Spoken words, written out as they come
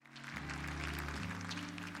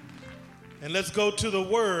And let's go to the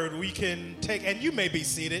word. We can take, and you may be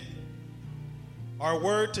seated. Our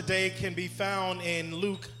word today can be found in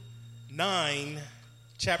Luke 9,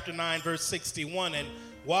 chapter 9, verse 61. And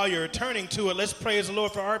while you're turning to it, let's praise the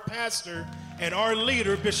Lord for our pastor and our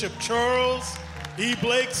leader, Bishop Charles E.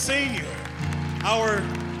 Blake Sr., our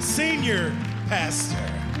senior pastor.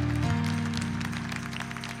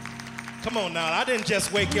 Come on now, I didn't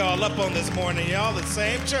just wake y'all up on this morning. Y'all the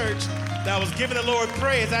same church that was giving the Lord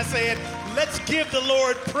praise. I said, let's give the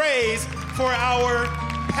Lord praise for our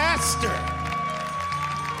pastor.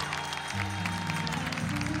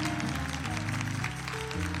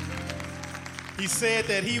 He said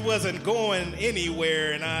that he wasn't going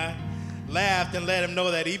anywhere, and I laughed and let him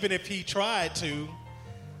know that even if he tried to,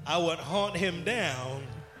 I would hunt him down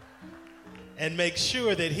and make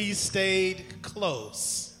sure that he stayed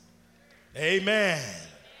close. Amen.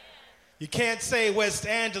 You can't say West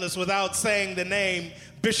Angeles without saying the name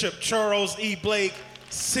Bishop Charles E. Blake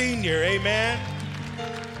Sr. Amen.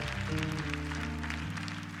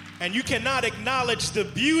 And you cannot acknowledge the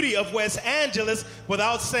beauty of West Angeles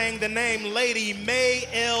without saying the name Lady May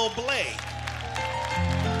L. Blake.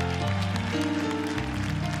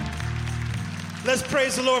 Let's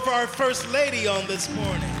praise the Lord for our First Lady on this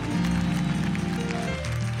morning,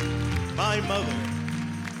 my mother.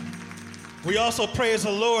 We also praise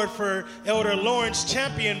the Lord for Elder Lawrence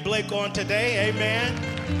Champion Blake on today. Amen.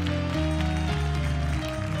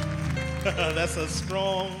 That's a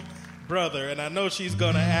strong brother, and I know she's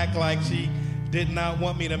going to act like she did not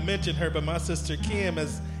want me to mention her, but my sister Kim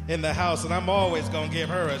is in the house, and I'm always going to give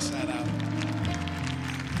her a shout out.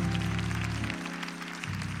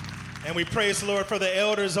 And we praise the Lord for the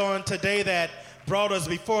elders on today that brought us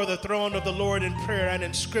before the throne of the Lord in prayer and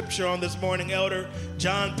in scripture on this morning. Elder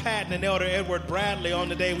John Patton and Elder Edward Bradley on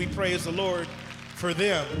today. We praise the Lord for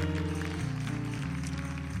them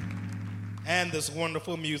and this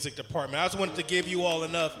wonderful music department. I just wanted to give you all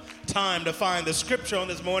enough time to find the scripture on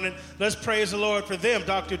this morning. Let's praise the Lord for them.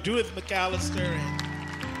 Dr. Judith McAllister and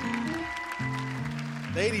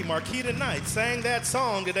Lady Marquita Knight sang that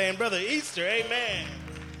song today, and Brother Easter, amen.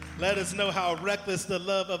 Let us know how reckless the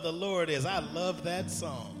love of the Lord is. I love that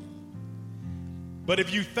song. But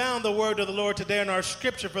if you found the word of the Lord today in our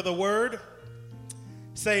scripture for the word,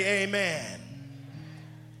 say amen.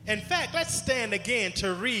 In fact, let's stand again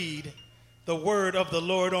to read the word of the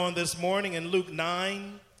Lord on this morning in Luke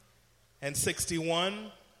 9 and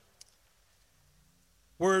 61.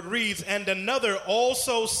 Word reads, and another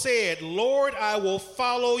also said, Lord, I will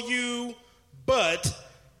follow you, but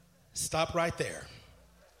stop right there.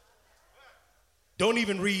 Don't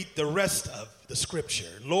even read the rest of the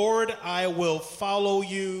scripture. Lord, I will follow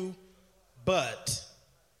you, but.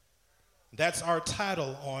 That's our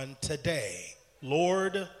title on today.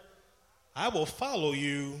 Lord, I will follow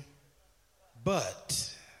you,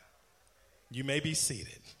 but. You may be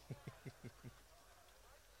seated.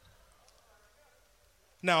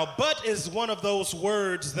 Now, but is one of those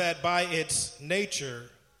words that by its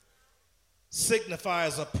nature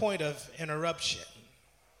signifies a point of interruption,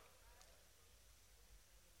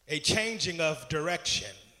 a changing of direction,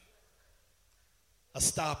 a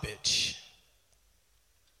stoppage.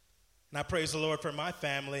 And I praise the Lord for my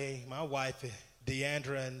family, my wife,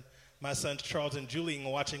 Deandra, and my sons, Charles and Julian,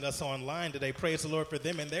 watching us online today. Praise the Lord for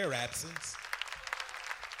them in their absence.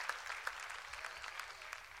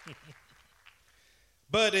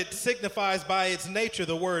 But it signifies by its nature,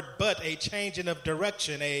 the word but, a changing of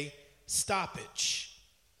direction, a stoppage.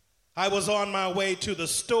 I was on my way to the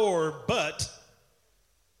store, but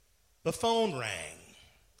the phone rang.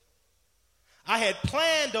 I had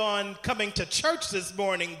planned on coming to church this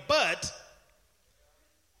morning, but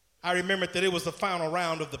I remembered that it was the final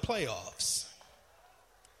round of the playoffs.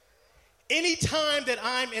 Anytime that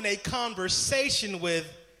I'm in a conversation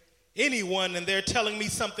with anyone and they're telling me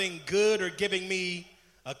something good or giving me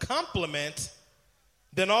a compliment,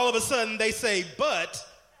 then all of a sudden they say, but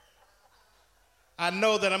I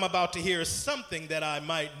know that I'm about to hear something that I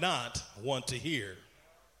might not want to hear.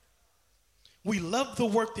 We love the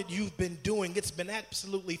work that you've been doing. It's been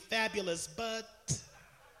absolutely fabulous, but.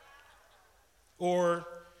 Or,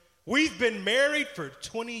 we've been married for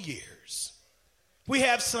 20 years. We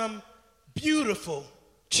have some beautiful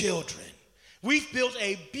children. We've built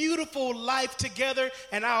a beautiful life together,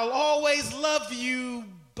 and I'll always love you,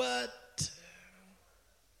 but.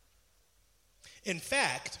 In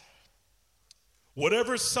fact,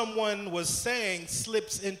 whatever someone was saying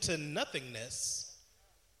slips into nothingness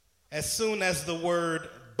as soon as the word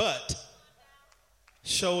but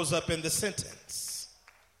shows up in the sentence.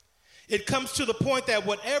 It comes to the point that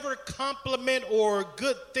whatever compliment or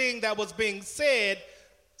good thing that was being said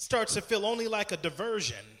starts to feel only like a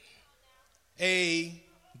diversion, a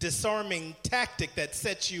disarming tactic that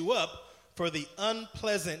sets you up for the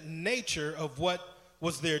unpleasant nature of what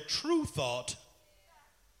was their true thought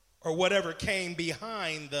or whatever came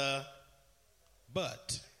behind the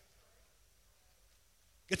but.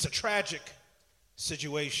 It's a tragic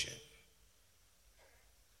situation.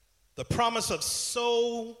 The promise of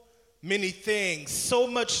so many things, so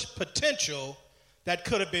much potential that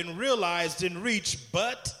could have been realized and reached,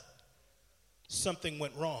 but something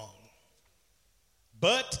went wrong.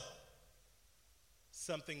 But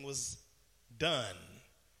something was done.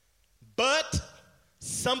 But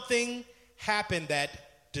something happened that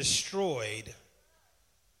destroyed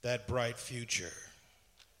that bright future.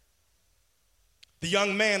 The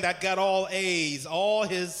young man that got all A's all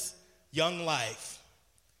his young life,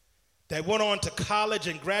 that went on to college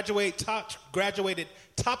and graduated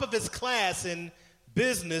top of his class in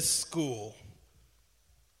business school.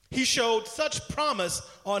 He showed such promise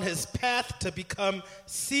on his path to become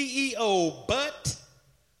CEO, but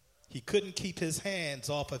he couldn't keep his hands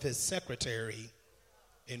off of his secretary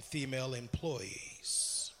and female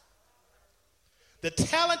employees. The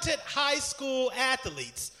talented high school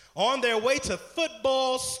athletes on their way to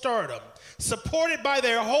football stardom, supported by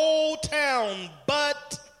their whole town,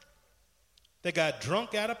 but they got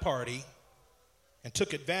drunk at a party and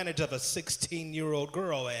took advantage of a 16-year-old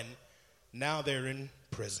girl, and now they're in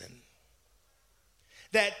prison.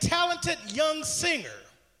 That talented young singer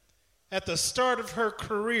at the start of her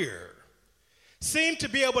career seemed to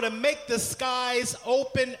be able to make the skies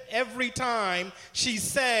open every time she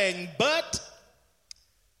sang, but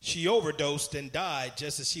she overdosed and died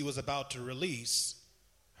just as she was about to release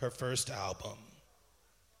her first album.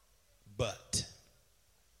 But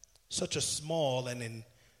such a small and in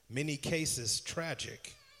many cases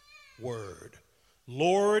tragic word.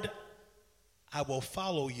 Lord, I will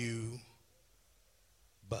follow you,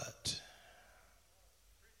 but.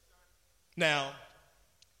 Now,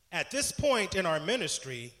 at this point in our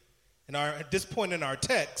ministry, at this point in our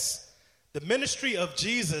text, the ministry of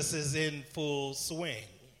Jesus is in full swing.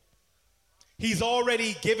 He's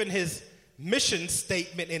already given his mission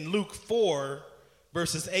statement in Luke 4,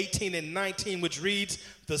 verses 18 and 19, which reads,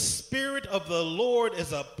 "The Spirit of the Lord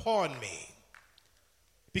is upon me,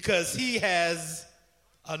 because he has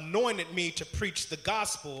anointed me to preach the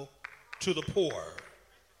gospel to the poor.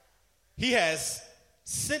 He has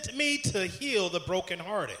sent me to heal the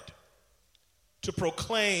brokenhearted, to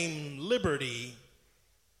proclaim liberty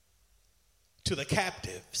to the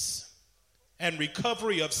captives and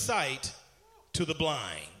recovery of sight to the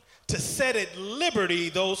blind, to set at liberty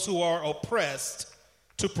those who are oppressed,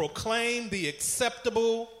 to proclaim the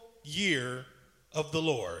acceptable year of the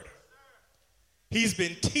Lord." He's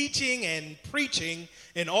been teaching and preaching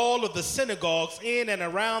in all of the synagogues in and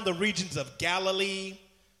around the regions of Galilee,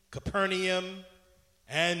 Capernaum,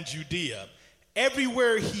 and Judea.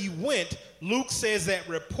 Everywhere he went, Luke says that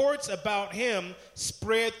reports about him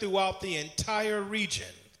spread throughout the entire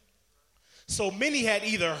region. So many had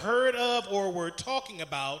either heard of or were talking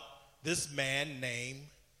about this man named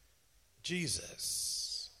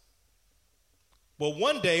Jesus. Well,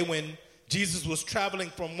 one day when Jesus was traveling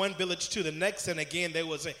from one village to the next, and again there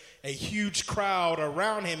was a huge crowd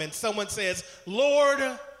around him, and someone says, "Lord,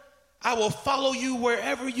 I will follow you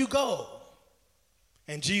wherever you go."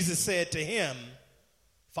 And Jesus said to him,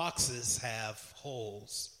 "Foxes have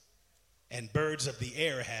holes, and birds of the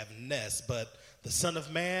air have nests, but the Son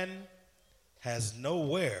of Man has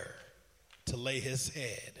nowhere to lay his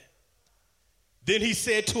head." Then he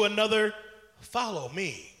said to another, "Follow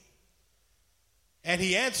me." And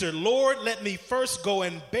he answered, "Lord, let me first go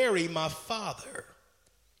and bury my father."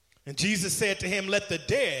 And Jesus said to him, "Let the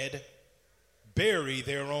dead bury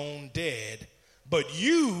their own dead, but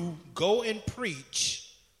you go and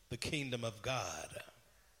preach the kingdom of God."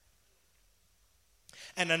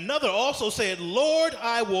 And another also said, "Lord,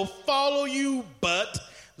 I will follow you, but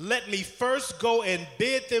let me first go and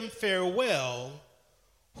bid them farewell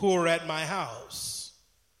who are at my house."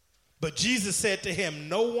 But Jesus said to him,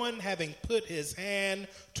 "No one having put his hand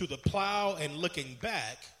to the plow and looking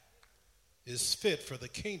back is fit for the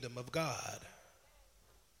kingdom of God."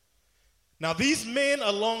 Now these men,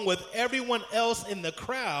 along with everyone else in the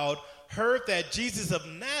crowd, heard that Jesus of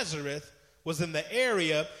Nazareth was in the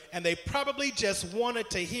area, and they probably just wanted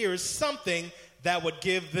to hear something that would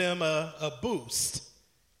give them a boost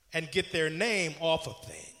and get their name off of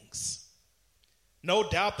things. No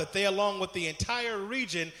doubt that they, along with the entire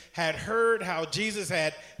region, had heard how Jesus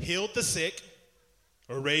had healed the sick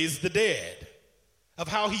or raised the dead, of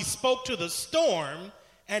how he spoke to the storm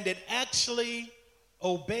and it actually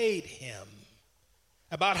obeyed him,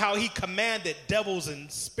 about how he commanded devils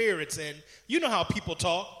and spirits. And you know how people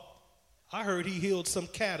talk. I heard he healed some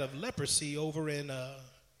cat of leprosy over in, I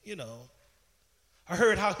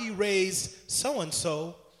heard how he raised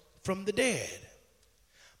so-and-so from the dead.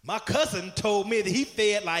 My cousin told me that he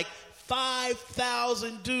fed like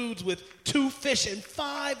 5,000 dudes with 2 fish and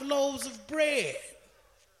 5 loaves of bread.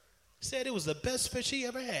 Said it was the best fish he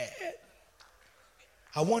ever had.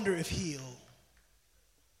 I wonder if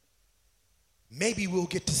maybe we'll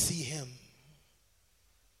get to see him.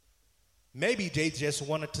 Maybe they just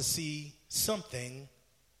wanted to see something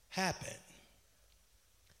happen.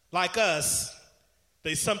 Like us,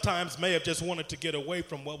 they sometimes may have just wanted to get away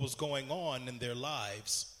from what was going on in their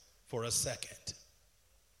lives for a second.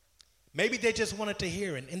 Maybe they just wanted to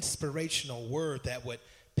hear an inspirational word that would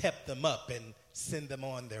pep them up and send them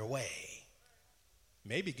on their way.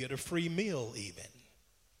 Maybe get a free meal even.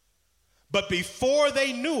 But before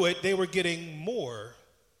they knew it, they were getting more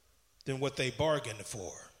than what they bargained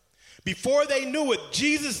for. Before they knew it,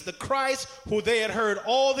 Jesus the Christ, who they had heard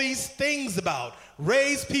all these things about,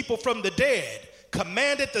 raised people from the dead,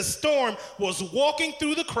 commanded the storm, was walking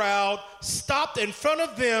through the crowd, stopped in front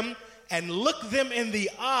of them, and looked them in the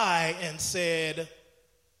eye and said,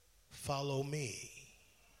 "Follow me."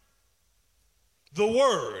 The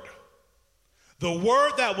Word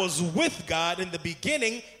that was with God in the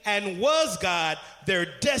beginning and was God,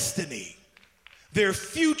 their destiny, their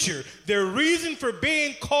future, their reason for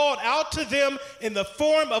being called out to them in the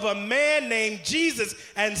form of a man named Jesus,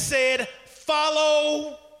 and said,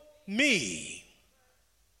 "Follow me."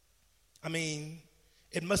 I mean,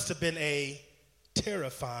 it must have been a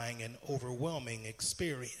terrifying and overwhelming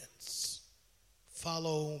experience.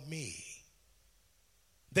 Follow me.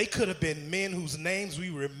 They could have been men whose names we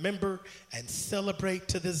remember and celebrate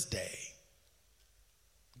to this day.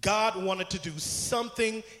 God wanted to do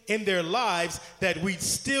something in their lives that we'd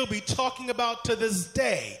still be talking about to this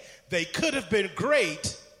day. They could have been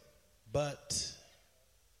great, but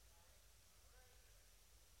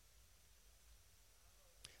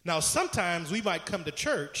now sometimes we might come to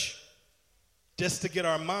church just to get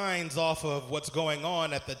our minds off of what's going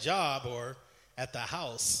on at the job or at the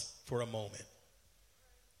house for a moment.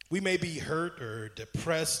 We may be hurt or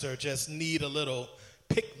depressed or just need a little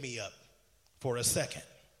pick-me-up for a second.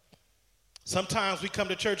 Sometimes we come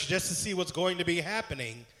to church just to see what's going to be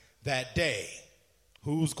happening that day.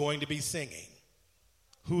 Who's going to be singing?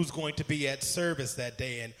 Who's going to be at service that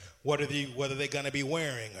day, and what are they going to be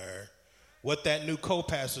wearing, or what that new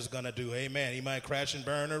co-pastor's going to do. Amen. He might crash and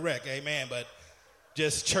burn or wreck. Amen. But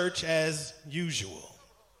just church as usual.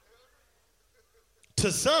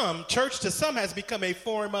 Church to some has become a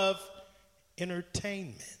form of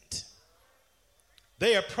entertainment.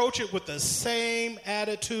 They approach it with the same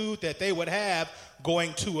attitude that they would have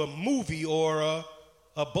going to a movie or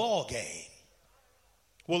a ball game.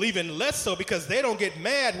 Well, even less so, because they don't get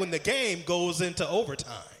mad when the game goes into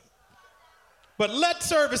overtime. But let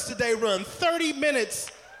service today run 30 minutes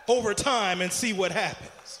over time and see what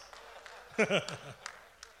happens.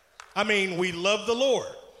 I mean, we love the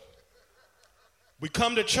Lord. We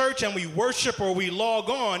come to church and we worship or we log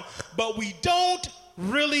on, but we don't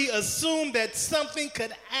really assume that something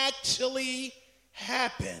could actually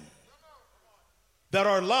happen, that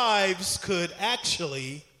our lives could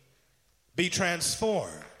actually be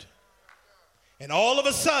transformed. And all of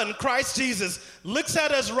a sudden, Christ Jesus looks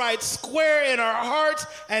at us right square in our hearts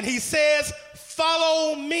and he says,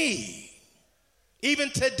 "Follow me."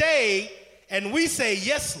 Even today, and we say,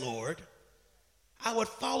 "Yes, Lord, I would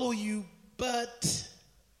follow you, but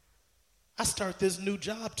I start this new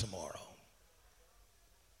job tomorrow.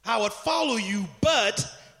 I would follow you, but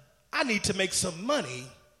I need to make some money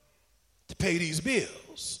to pay these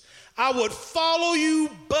bills. I would follow you,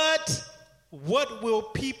 but what will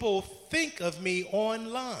people think of me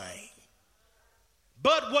online?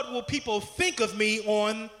 But what will people think of me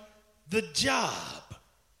on the job?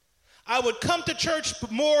 I would come to church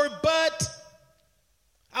more, but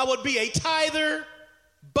I would be a tither,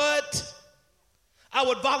 but I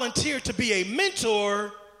would volunteer to be a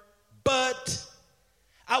mentor, but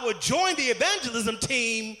I would join the evangelism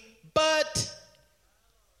team, but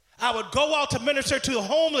I would go out to minister to the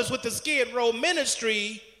homeless with the Skid Row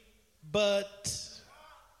ministry, but..."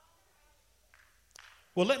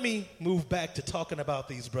 Well, let me move back to talking about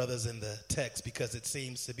these brothers in the text, because it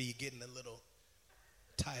seems to be getting a little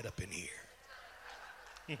tied up in here.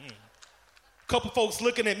 A couple folks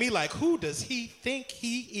looking at me like, who does he think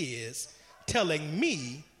he is telling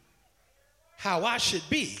me how I should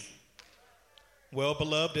be? Well,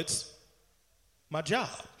 beloved, it's my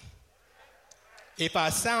job. If I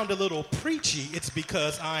sound a little preachy, it's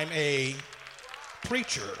because I'm a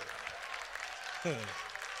preacher.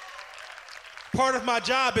 Part of my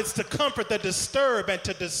job is to comfort the disturbed and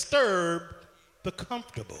to disturb the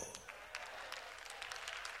comfortable.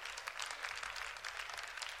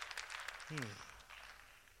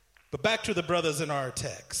 But back to the brothers in our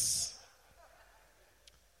text.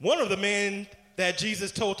 One of the men that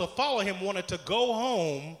Jesus told to follow him wanted to go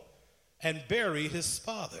home and bury his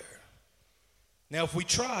father. Now, if we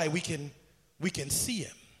try, we can see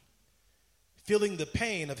him, feeling the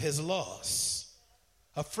pain of his loss,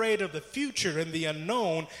 afraid of the future and the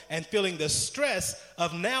unknown, and feeling the stress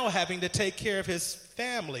of now having to take care of his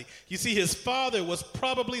family. You see, his father was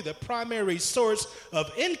probably the primary source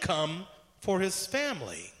of income for his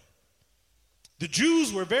family. The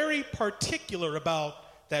Jews were very particular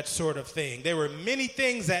about that sort of thing. There were many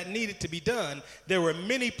things that needed to be done. There were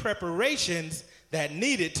many preparations that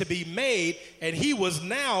needed to be made, and he was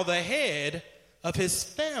now the head of his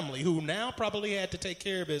family, who now probably had to take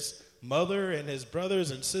care of his mother and his brothers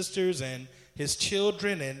and sisters and his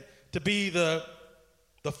children, and to be the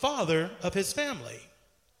father of his family.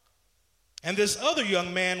 And this other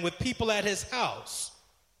young man with people at his house,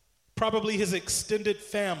 probably his extended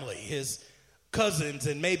family, his cousins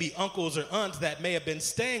and maybe uncles or aunts that may have been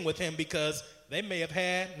staying with him because they may have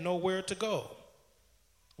had nowhere to go.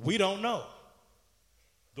 We don't know.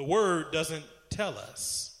 The word doesn't tell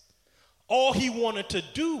us. All he wanted to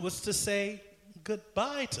do was to say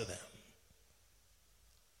goodbye to them.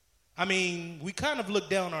 I mean, we kind of look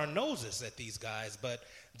down our noses at these guys, but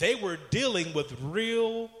they were dealing with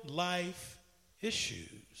real life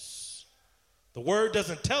issues. The word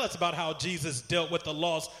doesn't tell us about how Jesus dealt with the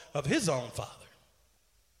loss of his own father.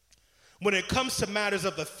 When it comes to matters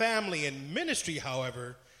of the family and ministry,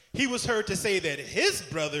 however, he was heard to say that his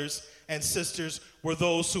brothers and sisters were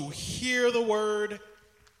those who hear the word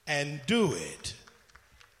and do it.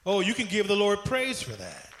 Oh, you can give the Lord praise for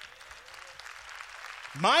that.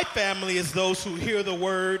 My family is those who hear the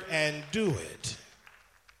word and do it.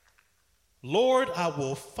 Lord, I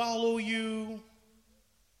will follow you,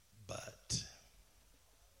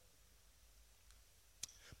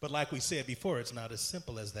 But like we said before, it's not as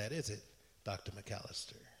simple as that, is it, Dr.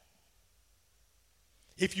 McAllister?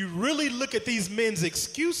 If you really look at these men's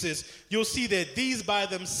excuses, you'll see that these by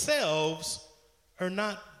themselves are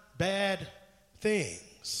not bad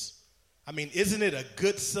things. I mean, isn't it a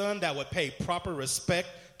good son that would pay proper respect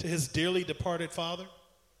to his dearly departed father?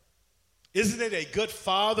 Isn't it a good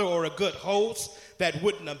father or a good host that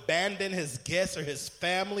wouldn't abandon his guests or his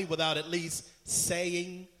family without at least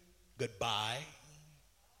saying goodbye?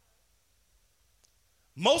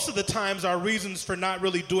 Most of the times, our reasons for not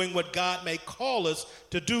really doing what God may call us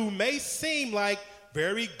to do may seem like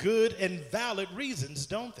very good and valid reasons,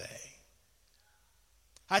 don't they?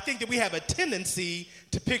 I think that we have a tendency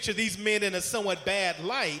to picture these men in a somewhat bad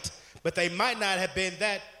light, but they might not have been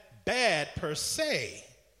that bad per se,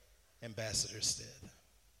 Ambassador Stead.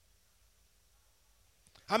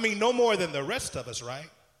 I mean, no more than the rest of us, right?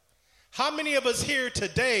 How many of us here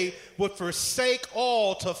today would forsake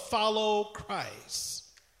all to follow Christ?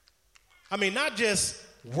 I mean, not just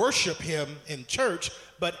worship him in church,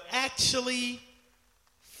 but actually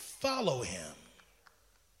follow him.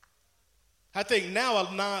 I think now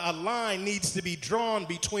a line needs to be drawn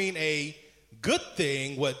between a good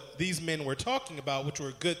thing, what these men were talking about, which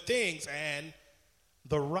were good things, and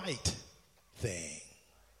the right thing.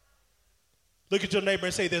 Look at your neighbor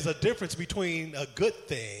and say, there's a difference between a good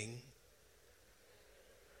thing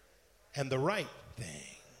and the right thing.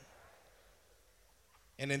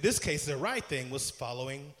 And in this case, the right thing was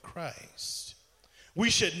following Christ.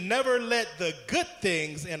 We should never let the good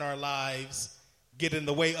things in our lives get in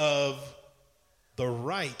the way of the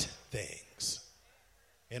right things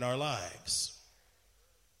in our lives.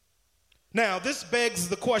 Now, this begs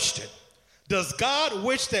the question, does God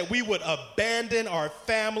wish that we would abandon our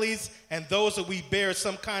families and those that we bear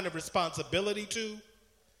some kind of responsibility to?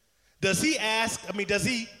 Does he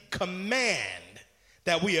command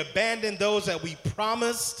that we abandon those that we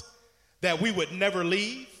promised that we would never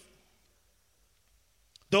leave?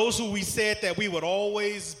 Those who we said that we would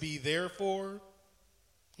always be there for?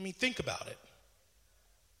 I mean, think about it.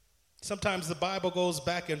 Sometimes the Bible goes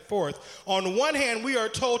back and forth. On one hand, we are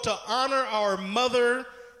told to honor our mother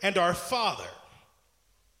and our father.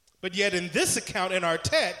 But yet in this account in our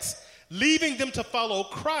text, leaving them to follow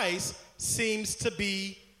Christ seems to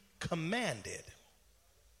be commanded.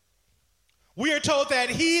 We are told that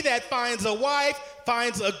he that finds a wife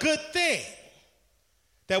finds a good thing,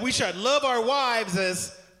 that we should love our wives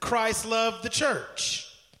as Christ loved the church.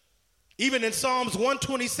 Even in Psalms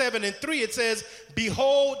 127:3, it says,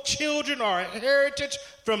 behold, children are a heritage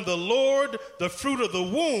from the Lord. The fruit of the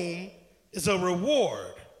womb is a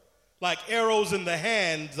reward. Like arrows in the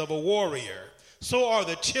hands of a warrior, so are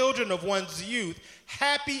the children of one's youth.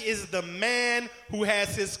 Happy is the man who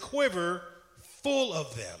has his quiver full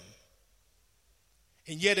of them.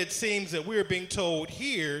 And yet it seems that we're being told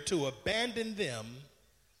here to abandon them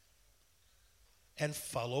and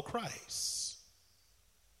follow Christ.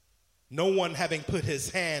 No one having put his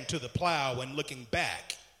hand to the plow and looking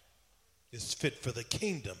back is fit for the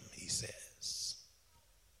kingdom, he says.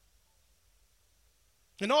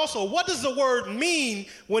 And also, what does the word mean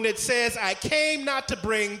when it says, I came not to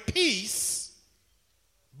bring peace,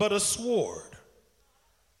 but a sword?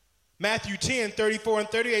 Matthew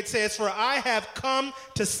 10:34-38 says, for I have come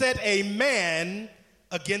to set a man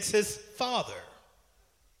against his father,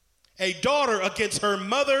 a daughter against her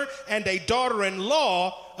mother, and a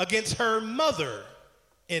daughter-in-law against her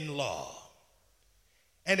mother-in-law.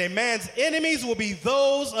 And a man's enemies will be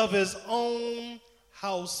those of his own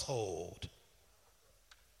household.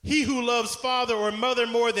 He who loves father or mother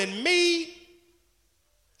more than me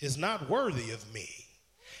is not worthy of me.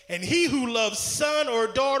 And he who loves son or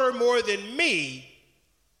daughter more than me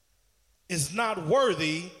is not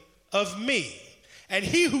worthy of me. And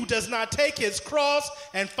he who does not take his cross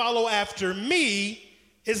and follow after me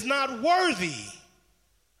is not worthy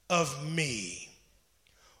of me.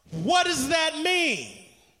 What does that mean?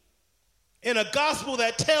 In a gospel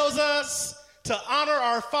that tells us to honor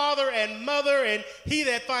our father and mother, and he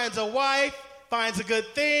that finds a wife finds a good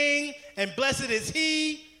thing, and blessed is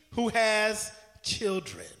he who has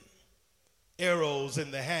children. Arrows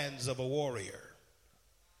in the hands of a warrior.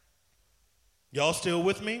 Y'all still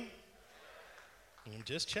with me? I'm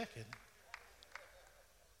just checking.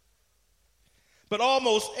 But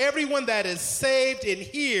almost everyone that is saved in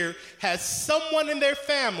here has someone in their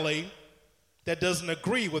family that doesn't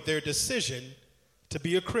agree with their decision to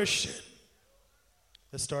be a Christian.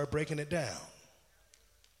 Let's start breaking it down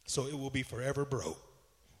so it will be forever broke.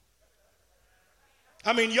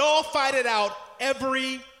 I mean, y'all fight it out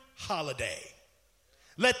every holiday.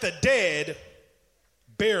 Let the dead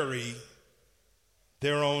bury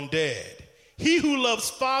their own dead. He who loves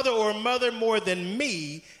father or mother more than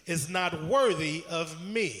me is not worthy of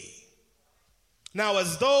me. Now,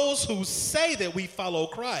 as those who say that we follow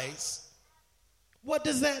Christ, what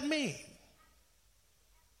does that mean?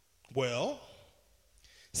 Well,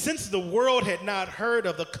 since the world had not heard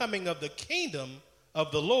of the coming of the kingdom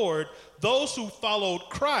of the Lord, those who followed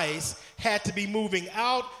Christ had to be moving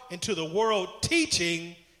out into the world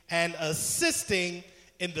teaching and assisting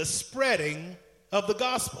in the spreading of the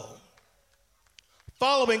gospel.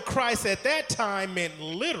 Following Christ at that time meant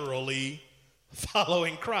literally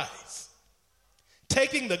following Christ.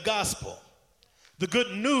 Taking the gospel, the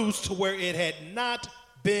good news, to where it had not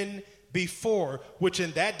been before, which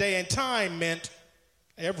in that day and time meant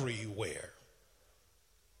everywhere.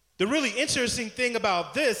 The really interesting thing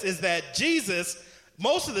about this is that Jesus,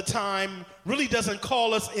 most of the time, really doesn't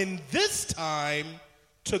call us in this time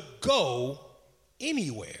to go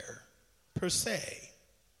anywhere, per se.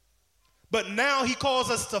 But now he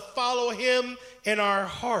calls us to follow him in our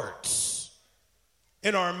hearts,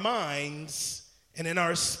 in our minds, and in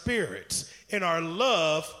our spirits, in our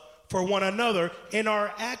love for one another, in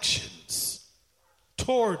our actions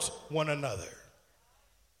towards one another.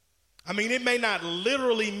 I mean, it may not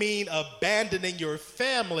literally mean abandoning your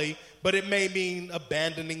family, but it may mean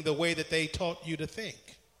abandoning the way that they taught you to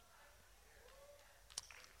think.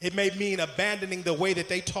 It may mean abandoning the way that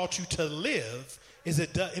they taught you to live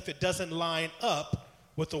if it doesn't line up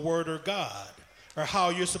with the Word of God or how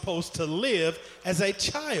you're supposed to live as a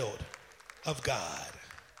child of God.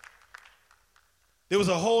 There was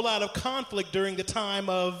a whole lot of conflict during the time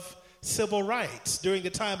of civil rights, during the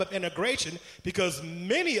time of integration, because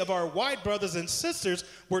many of our white brothers and sisters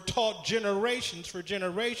were taught generations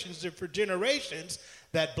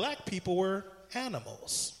that black people were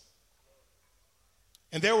animals.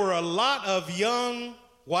 And there were a lot of young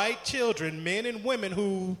white children, men and women,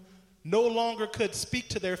 who no longer could speak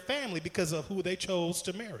to their family because of who they chose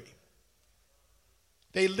to marry.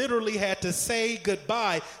 They literally had to say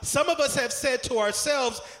goodbye. Some of us have said to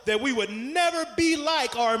ourselves that we would never be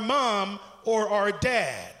like our mom or our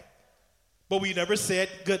dad, but we never said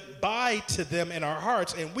goodbye to them in our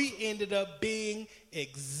hearts, and we ended up being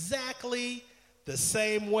exactly the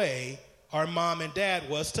same way our mom and dad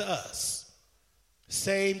was to us.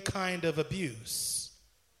 Same kind of abuse,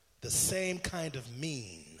 the same kind of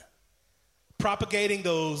mean, propagating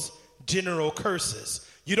those general curses.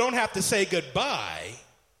 You don't have to say goodbye,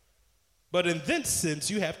 But in this sense,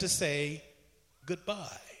 you have to say goodbye.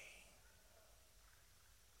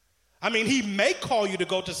 I mean, he may call you to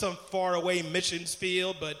go to some faraway missions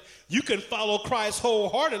field, but you can follow Christ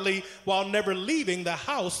wholeheartedly while never leaving the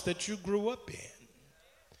house that you grew up in.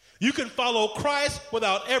 You can follow Christ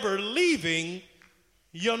without ever leaving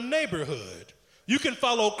your neighborhood. You can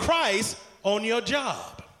follow Christ on your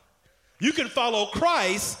job. You can follow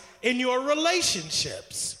Christ in your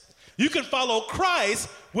relationships. You can follow Christ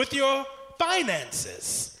with your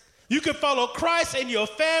finances. You can follow Christ in your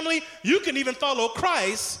family. You can even follow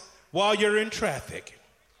Christ while you're in traffic.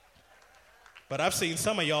 But I've seen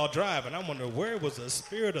some of y'all drive, and I wonder, where was the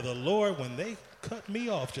Spirit of the Lord when they cut me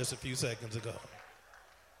off just a few seconds ago?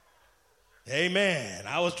 Amen.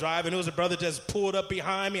 I was driving. There was a brother just pulled up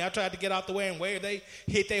behind me. I tried to get out the way and wave. They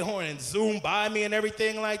hit their horn and zoomed by me and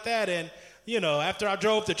everything like that. And, you know, after I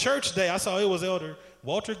drove to church today, I saw it was Elder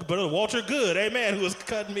Walter Good, amen, who was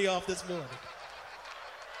cutting me off this morning.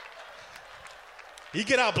 He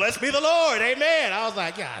get out, bless me the Lord, amen. I was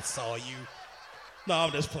like, yeah, I saw you. No,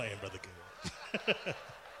 I'm just playing, Brother Good.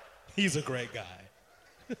 He's a great guy.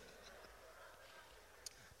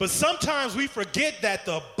 But sometimes we forget that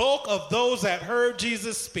the bulk of those that heard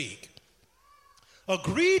Jesus speak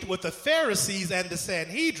agreed with the Pharisees and the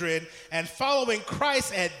Sanhedrin, and following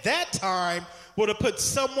Christ at that time would have put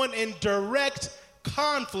someone in direct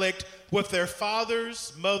conflict with their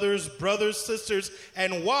fathers, mothers, brothers, sisters,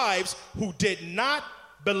 and wives who did not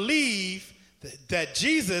believe that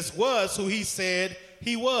Jesus was who he said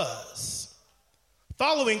he was.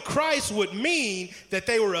 Following Christ would mean that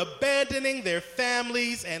they were abandoning their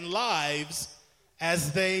families and lives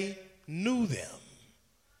as they knew them.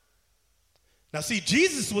 Now, see,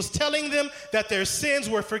 Jesus was telling them that their sins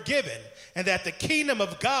were forgiven and that the kingdom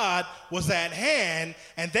of God was at hand,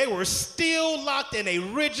 and they were still locked in a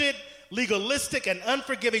rigid, legalistic, and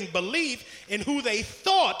unforgiving belief in who they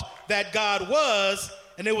thought that God was,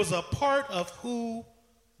 and it was a part of who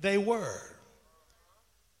they were.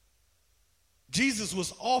 Jesus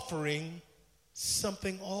was offering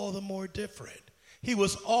something all the more different. He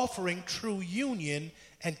was offering true union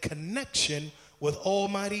and connection with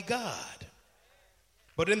Almighty God.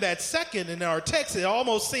 But in that second, in our text, it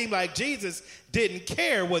almost seemed like Jesus didn't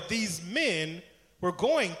care what these men were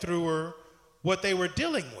going through or what they were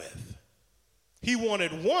dealing with. He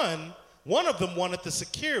wanted one of them wanted the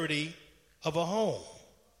security of a home.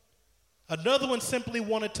 Another one simply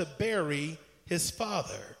wanted to bury his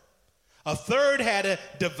father. A third had a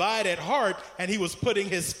divided heart, and he was putting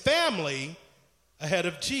his family ahead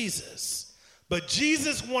of Jesus. But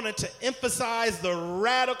Jesus wanted to emphasize the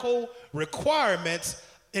radical requirements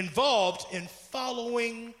involved in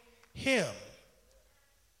following him.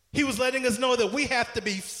 He was letting us know that we have to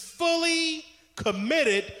be fully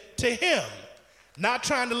committed to him, not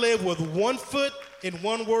trying to live with one foot in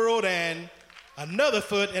one world and another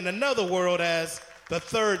foot in another world, as the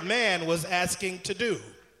third man was asking to do.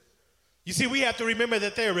 You see, we have to remember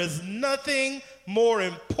that there is nothing more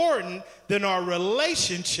important than our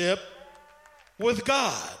relationship with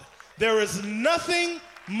God. There is nothing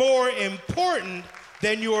more important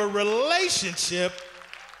than your relationship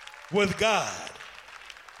with God.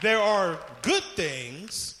 There are good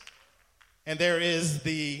things, and there is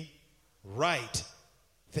the right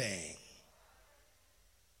thing.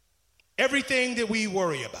 Everything that we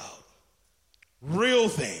worry about, real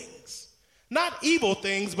things, not evil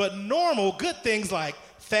things, but normal good things like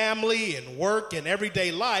family and work and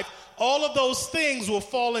everyday life, all of those things will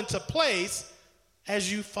fall into place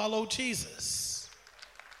as you follow Jesus.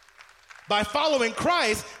 By following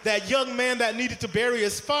Christ, that young man that needed to bury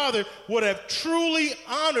his father would have truly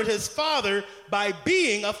honored his father by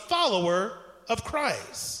being a follower of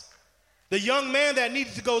Christ. The young man that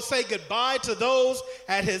needed to go say goodbye to those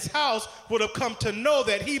at his house would have come to know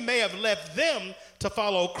that he may have left them to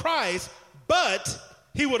follow Christ, but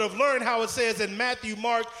he would have learned how it says in Matthew,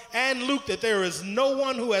 Mark, and Luke that there is no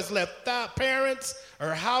one who has left parents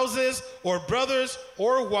or houses or brothers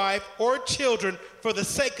or wife or children for the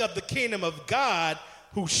sake of the kingdom of God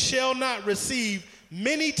who shall not receive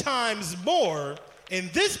many times more in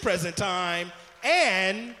this present time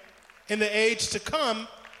and in the age to come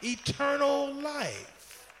eternal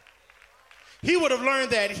life. He would have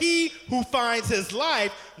learned that he who finds his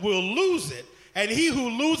life will lose it, and he who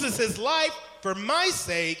loses his life for my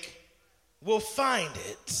sake will find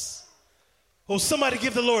it. Oh, somebody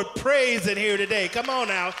give the Lord praise in here today. Come on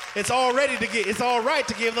now. It's all right to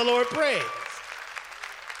give the Lord praise.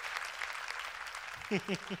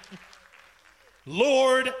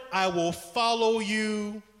 Lord, I will follow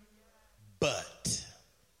you, but.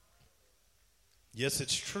 Yes,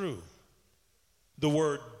 it's true. The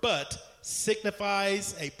word but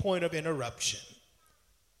signifies a point of interruption,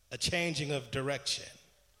 a changing of direction,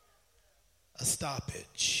 a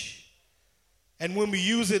stoppage. And when we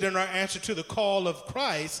use it in our answer to the call of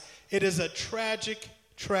Christ, it is a tragic,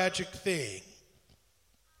 tragic thing.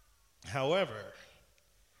 However,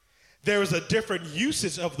 there is a different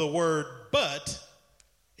usage of the word but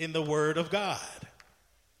in the Word of God.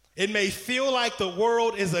 It may feel like the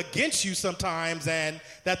world is against you sometimes and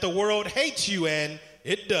that the world hates you, and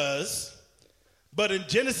it does. But in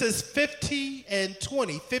Genesis 50 and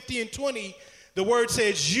 20, the word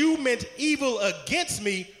says, you meant evil against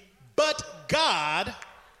me, but God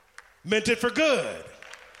meant it for good,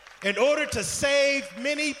 in order to save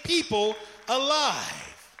many people alive.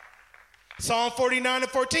 Psalm 49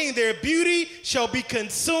 and 14, their beauty shall be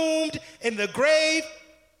consumed in the grave,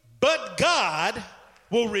 but God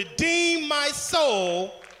will redeem my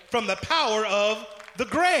soul from the power of the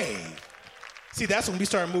grave. See, that's when we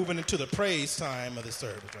start moving into the praise time of the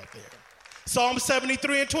service right there. Psalm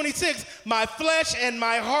 73 and 26, my flesh and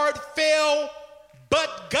my heart fail,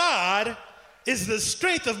 but God is the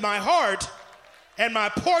strength of my heart and my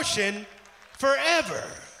portion forever.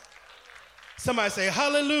 Somebody say,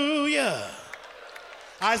 hallelujah.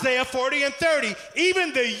 Isaiah 40 and 30,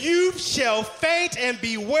 even the youth shall faint and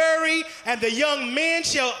be weary, and the young men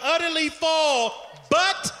shall utterly fall,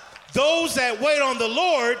 but those that wait on the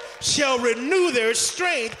Lord shall renew their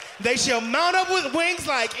strength. They shall mount up with wings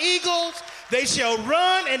like eagles. They shall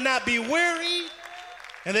run and not be weary,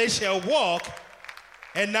 and they shall walk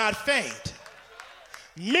and not faint.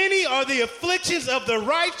 Many are the afflictions of the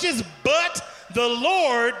righteous, but the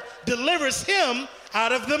Lord delivers him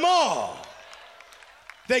out of them all.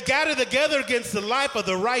 They gather together against the life of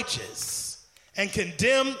the righteous and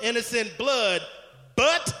condemn innocent blood,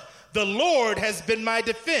 but the Lord has been my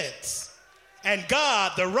defense, and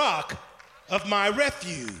God the rock of my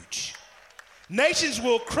refuge. Nations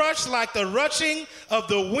will crush like the rushing of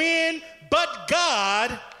the wind, but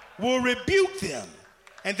God will rebuke them,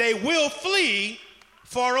 and they will flee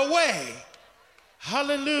far away.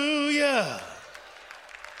 Hallelujah.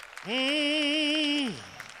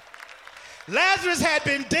 Lazarus had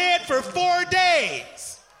been dead for 4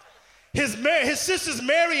 days. His sisters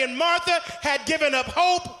Mary and Martha had given up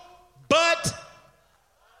hope, but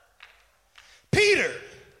Peter,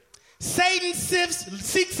 Satan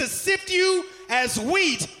seeks to sift you as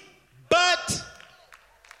wheat, but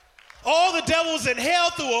all the devils in hell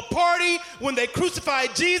threw a party when they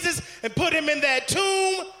crucified Jesus and put him in that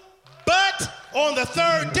tomb. But on the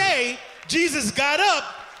third day, Jesus got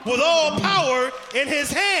up with all power in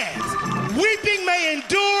his hands. Weeping may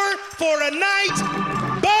endure for a night,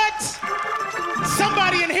 but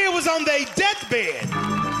somebody in here was on their deathbed.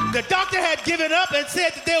 The doctor had given up and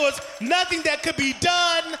said that there was nothing that could be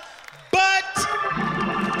done, but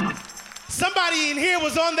somebody in here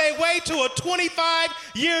was on their way to a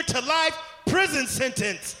 25-year-to-life prison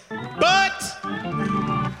sentence. But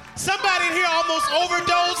somebody in here almost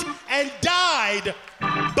overdosed and died.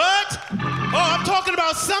 But, I'm talking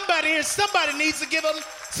about somebody here. Somebody needs to give them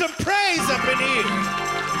some praise up in here.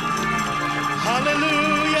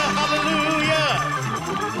 Hallelujah, hallelujah.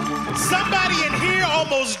 Somebody in here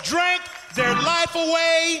almost drank their life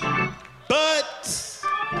away, but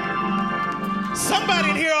somebody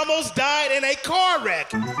in here almost died in a car wreck,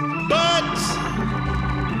 but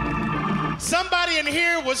somebody in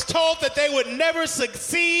here was told that they would never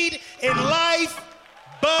succeed in life,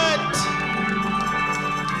 but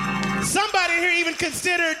somebody here even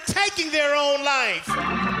considered taking their own life.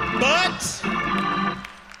 But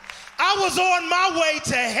I was on my way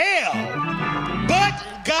to hell, but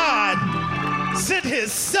God sent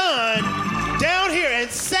his son down here and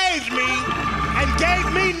saved me and gave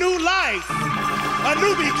me new life, a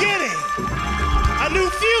new beginning, a new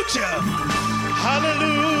future.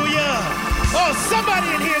 Hallelujah. Oh, somebody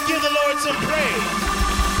in here give the Lord some praise.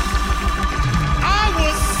 I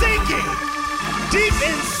was sinking deep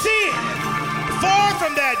in sin, far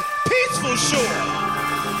from that peaceful shore,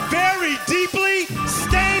 very deeply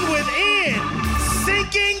stained within,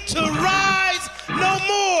 sinking to rise no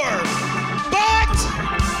more. But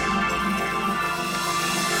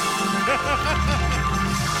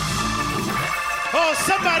oh,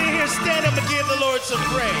 somebody here stand up and give the Lord some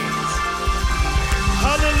praise.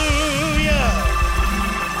 Hallelujah.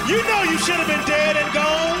 You know you should have been dead and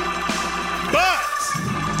gone, but